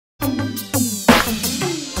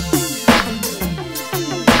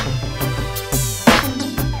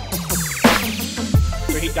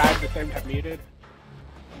same time you did?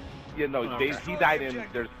 Yeah, no, Okay. he died in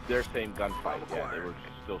their same gunfight. Yeah, they were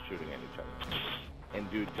still shooting at each other. And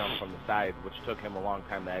dude jumped from the side, which took him a long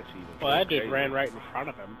time to actually even. Well, that dude ran right in front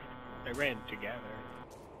of him. They ran together.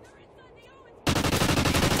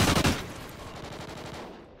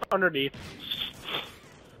 Underneath.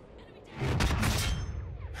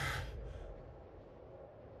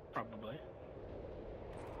 Probably.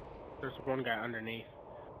 There's one guy underneath.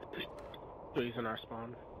 So he's in our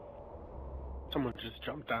spawn. Someone just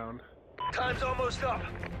jumped down. Time's almost up.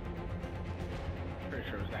 Pretty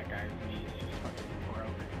sure it was that guy. He's just fucking broke.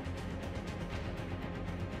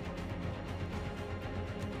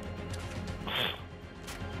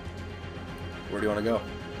 Where do you want to go?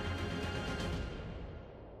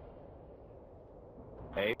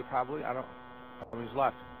 A, probably. I don't. Who's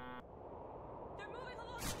left?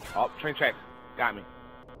 Oh, train tracks. Got me.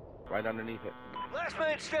 Right underneath it. Last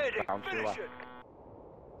man standing. Down to your Finish left. it.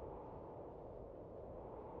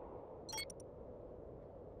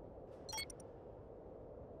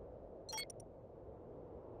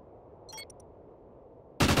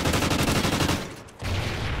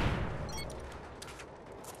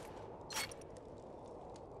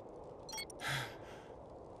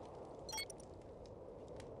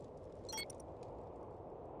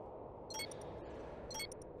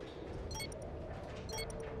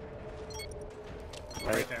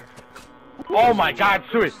 Right there. Oh my God,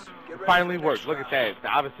 Sui! It finally worked. Look at that.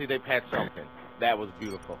 Obviously they patched something. That was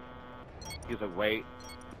beautiful. He's like, wait.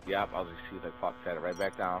 Yep, I was like, she's like, fuck, set it right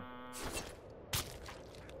back down.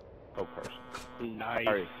 Go person.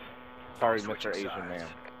 Nice. Sorry, Mr. Asian man.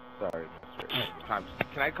 Sorry, Mr. Asian.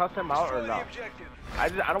 Can I cuss him out or no? I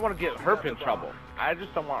don't want to get Herp in trouble. I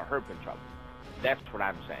just don't want Herp in trouble. That's what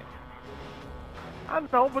I'm saying. I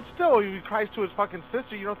don't know, but still, he cries to his fucking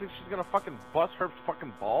sister. You don't think she's gonna fucking bust Herp's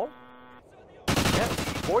fucking balls? Yeah,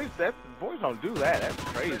 boys don't do that. That's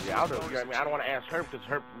crazy. I don't want to ask Herp because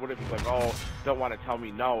Herp, what if he's like, oh, don't want to tell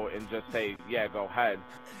me no and just say, yeah, go ahead,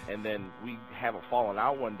 and then we have a falling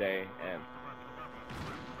out one day and.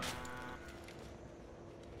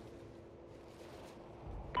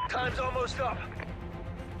 Time's almost up.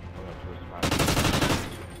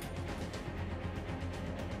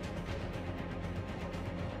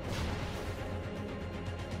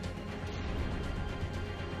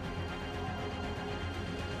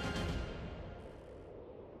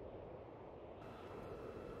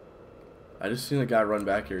 I just seen a guy run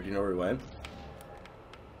back here. Do you know where he went?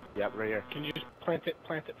 Yep, right here. Can you just plant it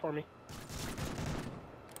for me?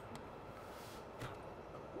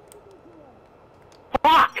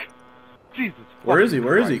 Fuck! Jesus. Where is he?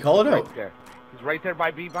 Where is he? Call it out. Right there. He's right there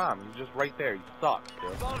by B-bomb. He's just right there. He sucks,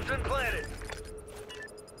 dude. Bomb's been planted.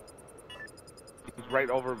 He's right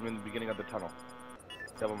over in the beginning of the tunnel.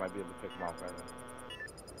 Devil might be able to pick him off right now.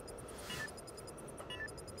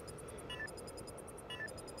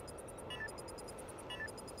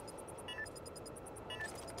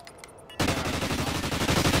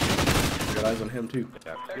 Got eyes on him too.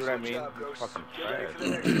 Yeah, see what I mean? Job, He's Ghost. fucking Get ready trash. for the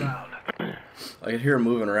next round. I could hear him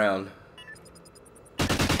moving around.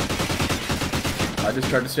 I just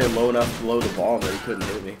tried to stay low enough below the bomb that he couldn't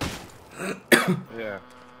hit me. Yeah.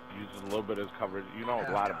 Uses a little bit of his coverage. You know,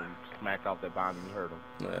 a lot of them smacked out that bomb and you heard them.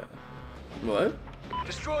 Yeah. What?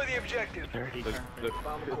 Destroy the objective. Dirty The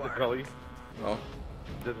carpet. gully Oh.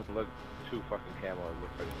 doesn't look too fucking camo. It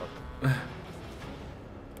looks like fucking.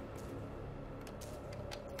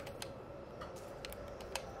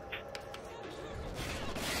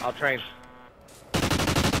 I'll train.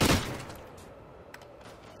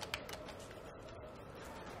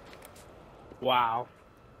 Wow.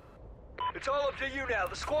 It's all up to you now.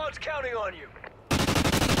 The squad's counting on you.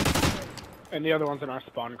 And the other one's in our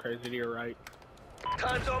spawn, crazy to your right.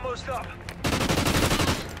 Time's almost up.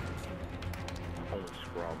 Holy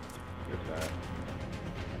Scrum. Get that.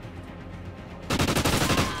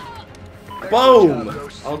 Boom! Job,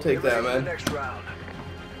 Ghost. I'll take Get ready that, for the man. next round.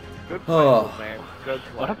 Good Oh. play, man. Good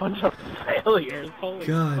What a play. bunch of failures. Holy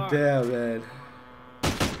God fuck. damn, man.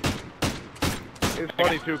 It's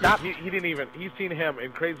funny too, cause he didn't even, he seen him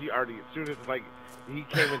and Crazy already, as soon as like, he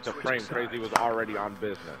came into frame, Crazy was already on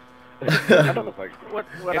business. He was like, What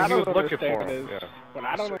and I he was don't looking for understand him. is, Yeah. what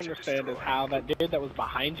I don't Search and understand is destroy. how that dude that was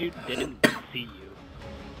behind you didn't see you.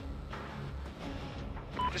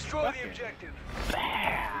 Destroy the objective.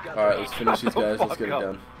 Bad. Alright, let's finish these guys. Let's get it Fuck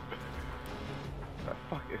up. done.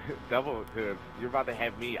 Fucking Devil, dude, you're about to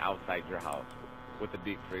have me outside your house with the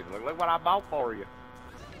deep freeze. Like, look what I bought for you.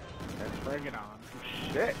 Let's bring it on.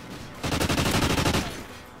 Shit.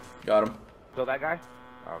 Got him. So that guy?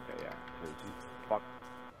 Okay, yeah. Cause he's fuck.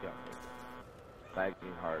 Yeah. Lagging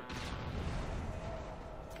hard.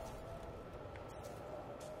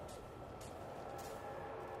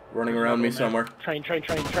 Running around me somewhere. Train.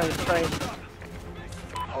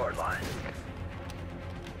 Hard line.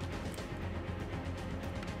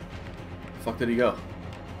 Fuck did he go?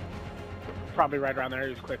 Probably right around there. He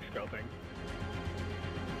was quick scoping.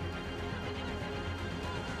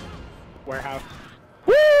 Warehouse.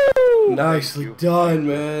 Woo! Nicely done,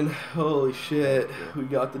 man. Holy shit. We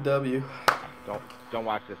got the W. Don't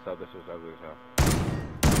watch this though. This was ugly as hell.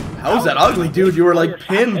 How was that ugly, dude? You were like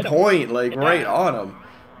pinpoint, like right on him.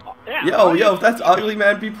 Yeah, Yo, if that's ugly,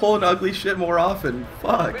 man, be pulling ugly shit more often.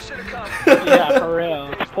 Fuck. Mission accomplished. Yeah, for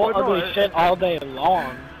real. Pull ugly shit all day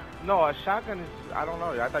long. No, a shotgun is, I don't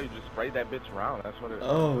know. I thought you just sprayed that bitch around. That's what it is.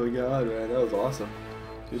 Oh my god, man. That was awesome.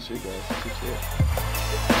 Good shit, guys. Good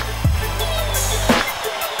shit.